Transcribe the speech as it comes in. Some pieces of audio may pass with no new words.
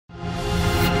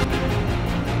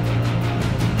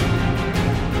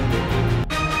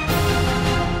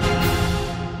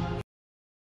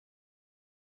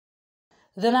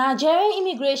The Nigerian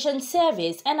Immigration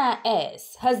Service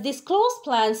NIS has disclosed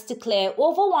plans to clear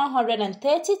over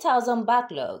 130,000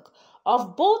 backlog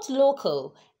of both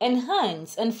local,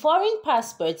 enhanced and foreign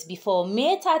passports before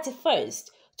May 31st,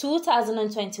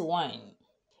 2021.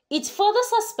 It further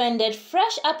suspended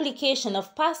fresh application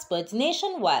of passports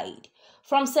nationwide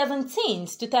from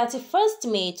 17th to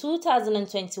 31st May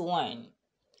 2021.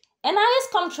 NIS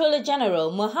Comptroller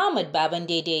General Muhammad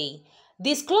Babandede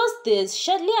disclosed this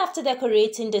shortly after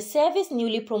decorating the service's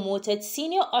newly promoted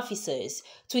senior officers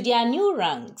to their new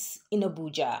ranks in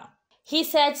Abuja. He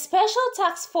said special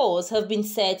task force have been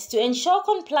set to ensure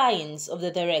compliance of the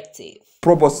directive.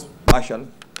 Provost Marshal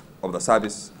of the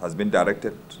service has been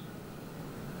directed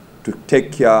to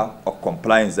take care of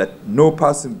compliance, that no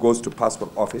person goes to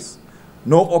passport office,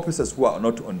 no officers who are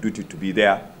not on duty to be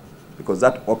there, because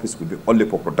that office will be only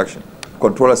for production.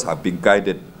 Controllers have been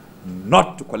guided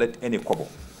not to collect any kobo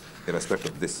in respect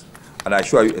of this. And I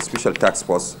assure you a special task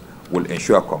force will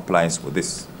ensure compliance with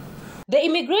this. The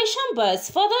immigration boss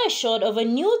further assured of a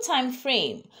new time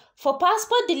frame for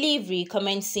passport delivery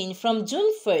commencing from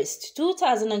June 1st,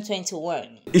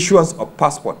 2021. Issuance of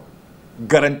passport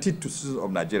guaranteed to citizens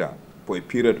of Nigeria for a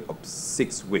period of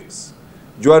 6 weeks,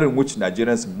 during which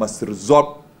Nigerians must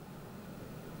resolve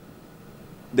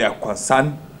their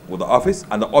concern with the office,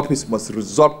 and the office must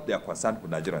resolve their concern with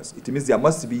Nigerians. It means there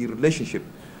must be a relationship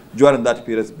during that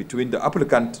period between the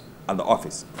applicant and the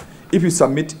office. If you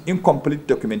submit incomplete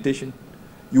documentation,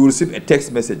 you will receive a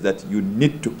text message that you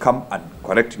need to come and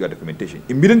correct your documentation.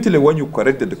 Immediately when you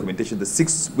correct the documentation, the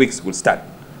 6 weeks will start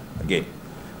again.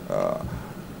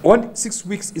 When 6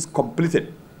 weeks is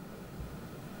completed,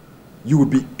 you will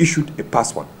be issued a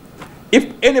passport.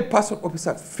 If any passport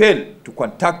officer fails to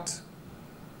contact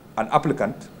an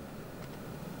applicant,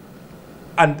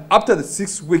 and after the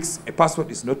 6 weeks a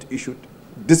passport is not issued,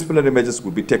 disciplinary measures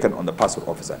will be taken on the passport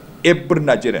officer. Every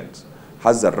Nigerian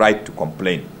has the right to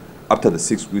complain after the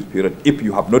 6 week period if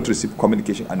you have not received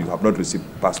communication and you have not received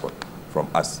passport from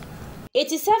us.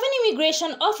 87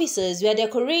 immigration officers were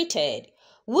decorated,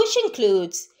 which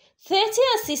includes 30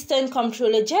 Assistant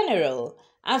Comptroller General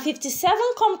and 57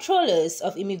 Comptrollers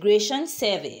of Immigration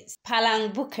Service.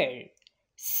 Palang Bukar,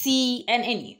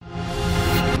 CNN.